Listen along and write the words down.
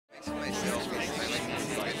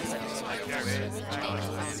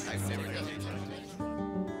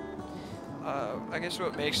I guess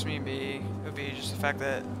what makes me me would be just the fact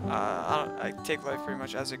that I take life pretty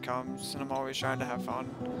much as it comes, and I'm always trying to have fun,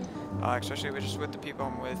 especially with just with the people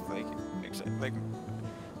I'm with, like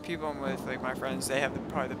people I'm with, like my friends. They have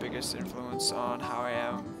probably the biggest influence on how I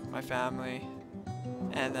am, my family,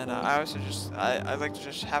 and then I also just I like to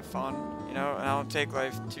just have fun, you know, and I don't take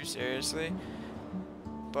life too seriously,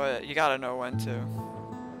 but you gotta know when to.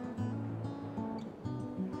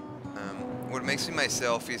 What makes me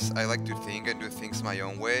myself is I like to think and do things my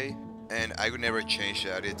own way, and I would never change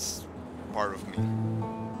that. It's part of me.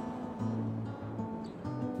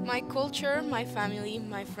 My culture, my family,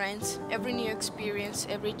 my friends, every new experience,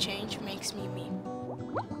 every change makes me me.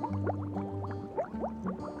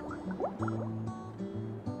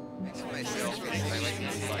 Makes me myself is I like to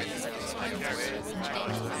think and do things my own way,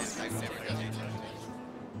 and I've never done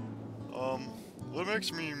What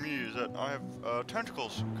makes me me is that I have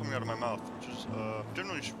tentacles coming out of my mouth, which is,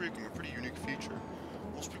 generally speaking, a pretty unique feature.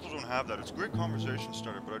 Most people don't have that. It's a great conversation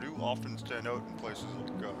starter, but I do often stand out in places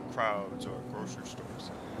like crowds or grocery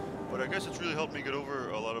stores. But I guess it's really helped me get over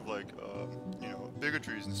a lot of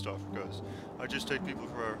bigotries and stuff, because I just take people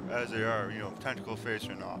for as they are, tentacle face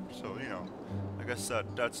or not. So, I guess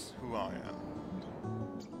that's who I am.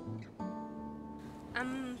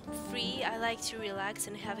 I'm free, I like to relax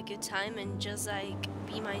and have a good time and just like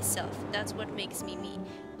be myself. That's what makes me me.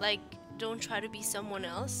 Like, don't try to be someone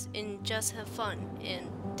else and just have fun and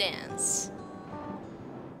dance.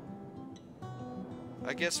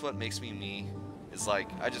 I guess what makes me me is like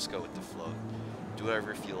I just go with the flow. Do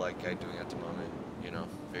whatever I feel like I'm doing at the moment,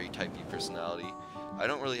 very type B personality. I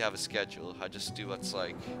don't really have a schedule. I just do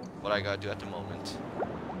what I gotta do at the moment.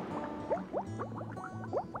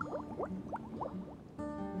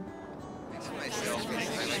 Myself is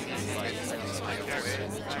I like to think and do things my own way,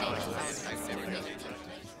 and I've never done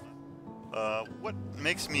What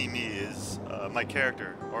makes me me is my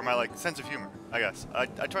character, or my sense of humor, I guess. I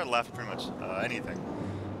try to laugh at pretty much anything.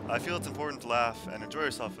 I feel it's important to laugh and enjoy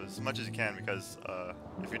yourself as much as you can, because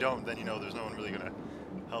if you don't, then there's no one really gonna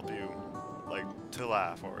help you to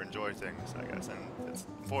laugh or enjoy things, I guess. And it's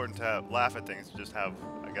important to laugh at things to just have,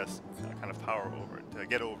 I guess, kind of power over it, to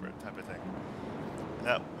get over it type of thing. And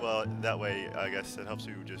that way, I guess it helps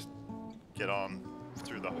you just get on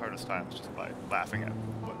through the hardest times just by laughing at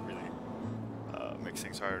what really makes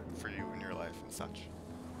things hard for you in your life and such.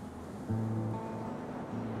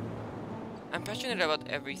 I'm passionate about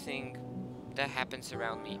everything that happens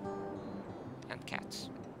around me and cats.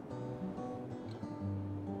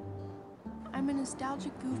 I'm a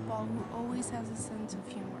nostalgic goofball who always has a sense of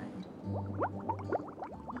humor.